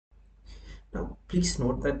Please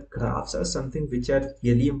note that graphs are something which are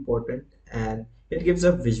really important, and it gives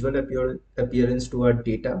a visual appearance to our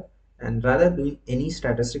data. And rather doing any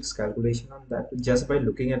statistics calculation on that, just by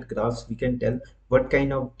looking at graphs, we can tell what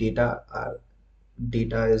kind of data our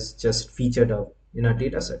data is just featured out in our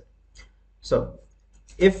data set. So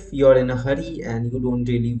if you're in a hurry and you don't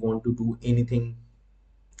really want to do anything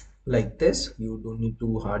like this, you don't need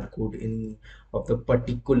to hard code any of the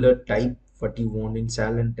particular type what you want in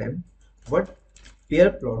sal and temp. What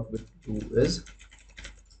PairPlot will do is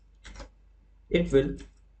it will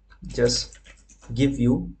just give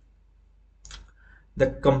you the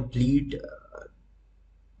complete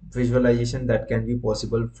visualization that can be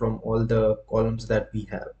possible from all the columns that we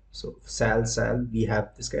have. So sal, we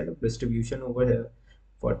have this kind of distribution over here.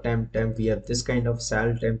 For temp, we have this kind of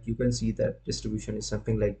sal temp. You can see that distribution is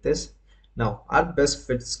something like this. Now our best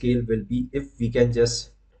fit scale will be if we can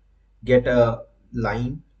just get a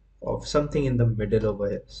line of something in the middle over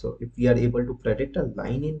here. So if we are able to predict a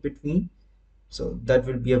line in between, so that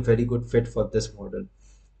will be a very good fit for this model.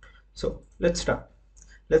 So let's start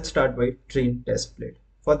by train test plate.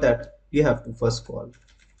 For that we have to first call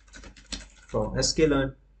from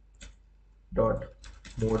sklearn dot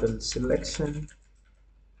model selection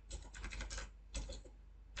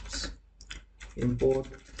import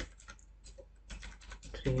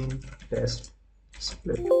train test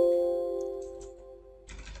split.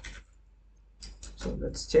 So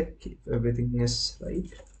let's check if everything is right.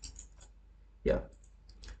 Yeah.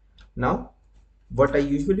 Now what I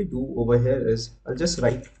usually do over here is I'll just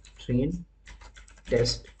write train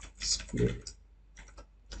test split,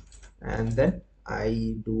 and then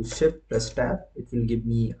I do shift plus tab. It will give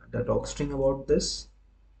me the doc string about this,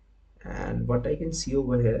 and what I can see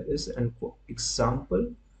over here is an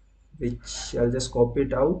example which I'll just copy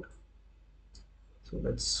it out. So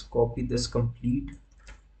let's copy this complete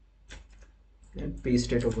and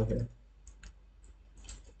paste it over here.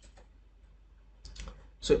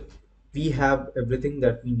 So we have everything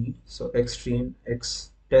that we need. So x train,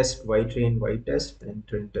 x test, y train, y test, and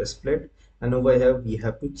train test split. And over here we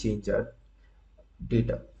have to change our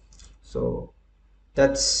data. So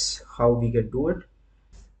that's how we can do it.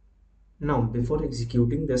 Now before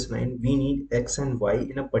executing this line, we need x and y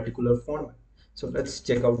in a particular format. So let's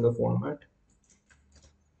check out the format.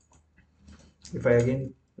 If I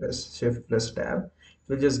again press shift plus tab, it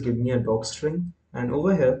will just give me a doc string, and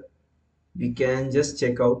over here we can just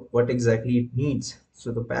check out what exactly it needs.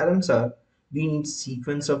 So the params are, we need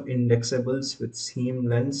sequence of indexables with same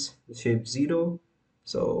lengths, shape 0.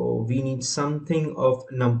 So we need something of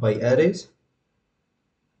numpy arrays.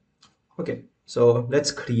 Okay, so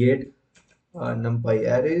let's create numpy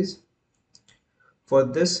arrays. For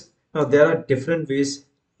this, now there are different ways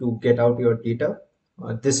to get out your data.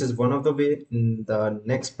 This is one of the way. In the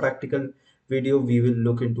next practical video we will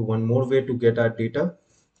look into one more way to get our data.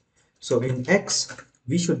 So in X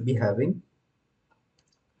we should be having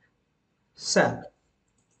sal.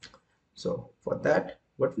 So for that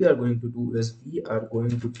what we are going to do is we are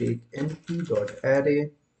going to take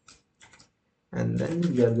np.array, and then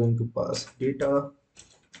we are going to pass data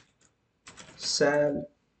sal,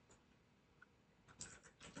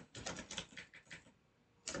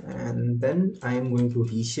 and then I am going to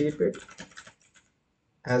reshape it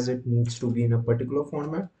as it needs to be in a particular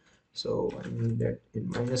format. So I need that in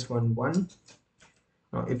 -1 1.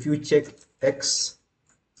 Now if you check x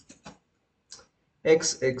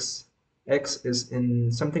is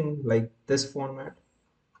in something like this format.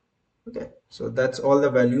 Okay, so that's all the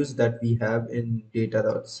values that we have in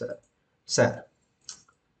data.sar.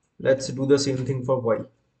 Let's do the same thing for y.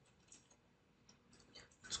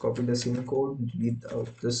 Let's copy the same code, delete out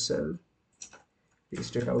this cell,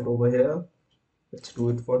 paste it out over here. Let's do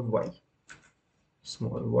it for y,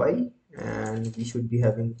 small y, and we should be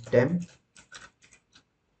having temp.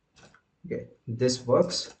 Okay, this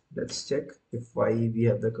works. Let's check if y we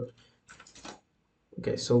have the code.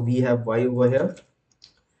 Okay, so we have y over here.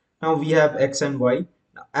 Now we have x and y.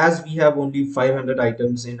 As we have only 500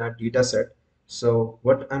 items in our data set, so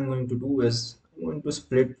what I'm going to do is I'm going to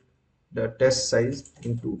split the test size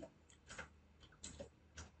into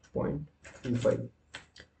 0.25,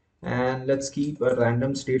 and let's keep a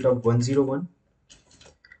random state of 101.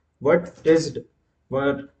 What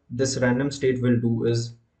this random state will do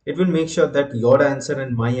is it will make sure that your answer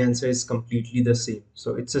and my answer is completely the same.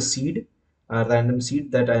 So it's a seed, a random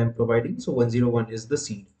seed that I am providing. So 101 is the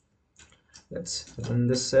seed. Let's run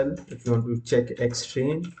this cell. If you want to check x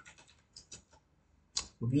train,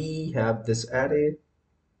 we have this array.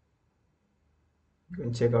 You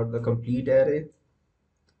can check out the complete array.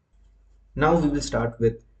 Now we will start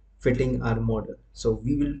with fitting our model. So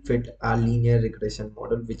we will fit our linear regression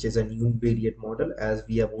model, which is a univariate model, as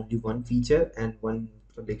we have only one feature and one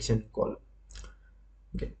prediction column.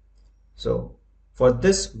 Okay, so for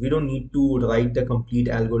this we don't need to write the complete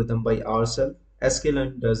algorithm by ourselves.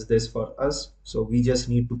 sklearn does this for us. So we just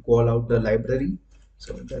need to call out the library.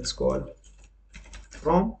 So that's called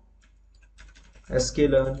from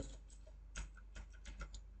sklearn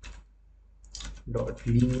dot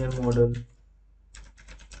linear model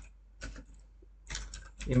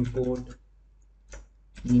import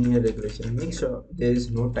linear regression. Make sure there is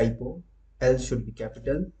no typo. L should be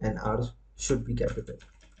capital and R should be capital.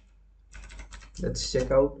 Let's check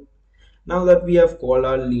out. Now that we have called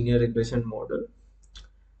our linear regression model,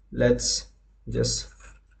 let's just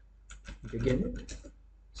begin it.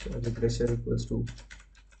 So regression equals to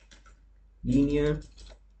linear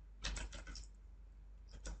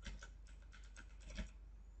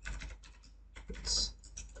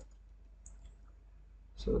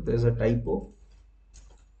so there's a typo.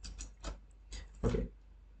 Okay,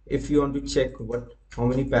 if you want to check how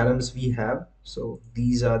many params we have, so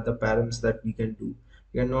these are the params that we can do.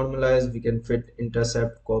 We can normalize, we can fit,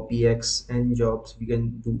 intercept, copy X, and jobs. We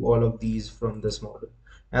can do all of these from this model.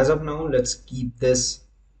 As of now, let's keep this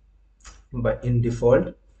in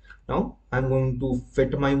default. Now I'm going to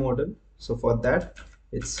fit my model. So for that,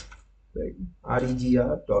 it's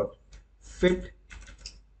regr dot fit,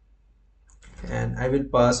 and I will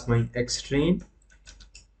pass my X train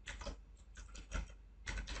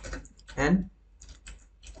and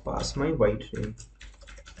pass my Y train.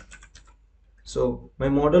 So my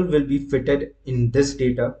model will be fitted in this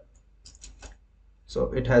data.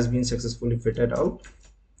 So it has been successfully fitted out.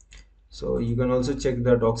 So you can also check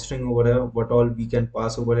the docstring over here, what all we can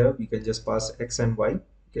pass over here. We can just pass X and Y.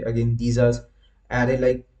 Okay, again, these are array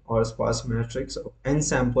like or sparse matrix of n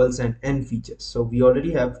samples and n features. So we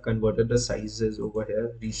already have converted the sizes over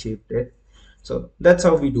here, reshaped it. So that's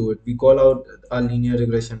how we do it. We call out our linear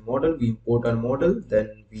regression model, we import our model,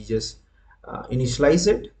 then we just initialize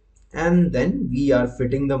it, and then we are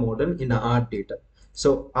fitting the model in our data.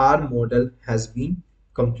 So our model has been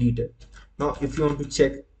completed. Now if you want to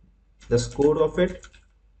check the score of it,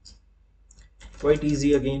 quite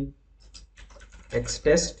easy again, X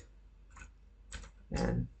test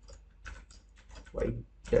and Y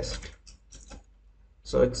test.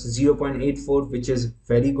 So it's 0.84, which is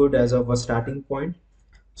very good as of a starting point.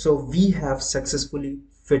 So we have successfully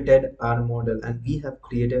fitted our model and we have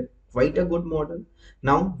created quite a good model.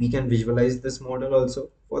 Now we can visualize this model also.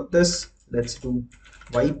 For this, let's do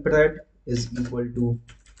ypred is equal to,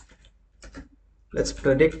 let's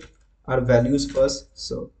predict our values first.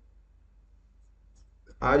 So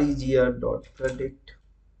regr dot predict,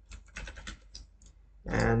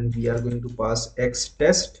 and we are going to pass X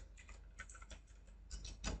test.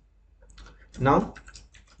 Now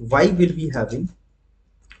Y will be having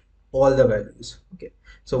all the values. Okay,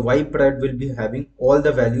 so ypred will be having all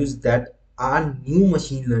the values that our new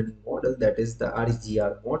machine learning model, that is the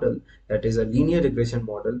regr model, that is a linear regression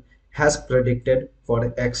model, has predicted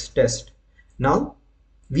for X test. Now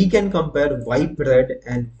we can compare ypred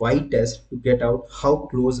and Y test to get out how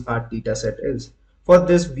close our data set is. For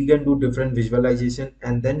this we can do different visualization,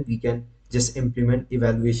 and then we can just implement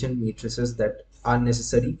evaluation matrices that are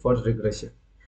necessary for regression.